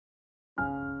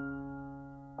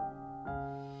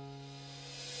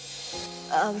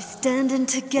Are we standing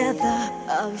together?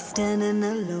 Are we standing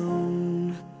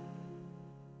alone?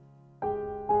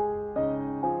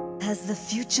 Has the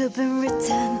future been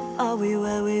written? Are we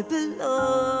where we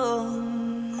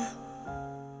belong?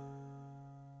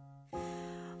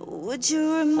 Would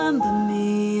you remember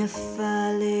me if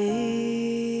I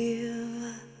leave?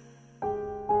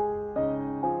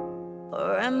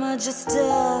 Or am I just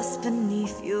dust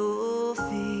beneath your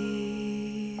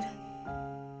feet?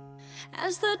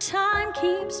 As the time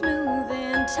keeps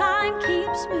moving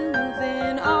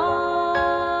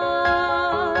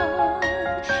on,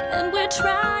 and we're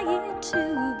trying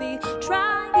to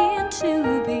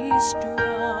be strong.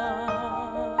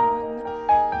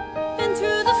 Been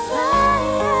through the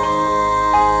fire,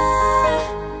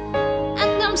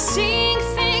 and I'm seeing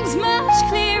things much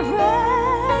clearer.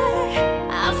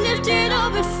 I've lived it all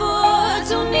before,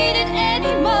 don't need it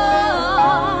anymore.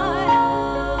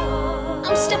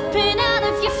 I'm stepping out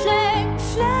of your flame,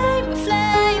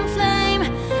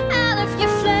 out of your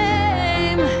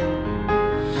flame.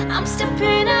 I'm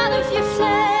stepping out of your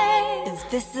flame. If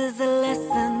this is a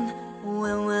lesson,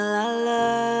 when will I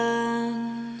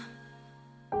learn?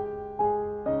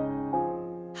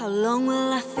 How long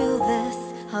will I feel this?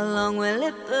 How long will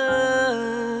it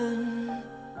burn?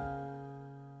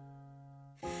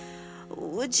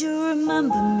 Would you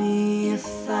remember me if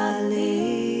I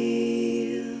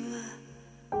leave?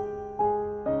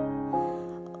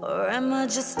 Or am I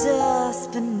just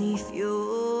dust beneath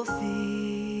your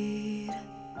feet?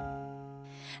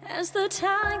 As the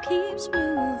time keeps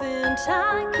moving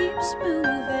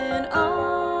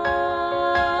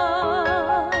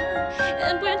on,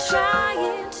 and we're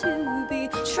trying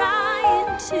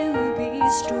to be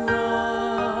strong.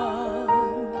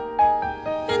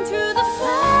 Been through the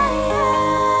fire,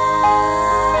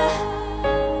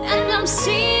 and I'm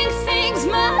seeing things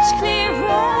much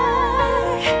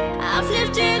clearer. I've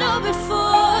lived it all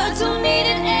before, don't need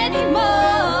it anymore.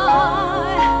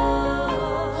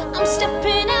 I'm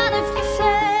stepping out of your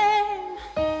flame.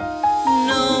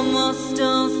 No more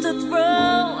stones to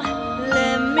throw.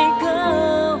 Let me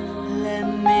go, let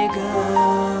me go.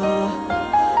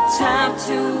 Time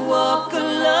to walk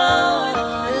alone.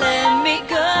 Let me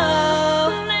go,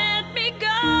 Let me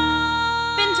go.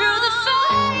 Been through the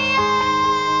fire,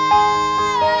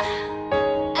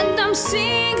 and I'm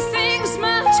seeing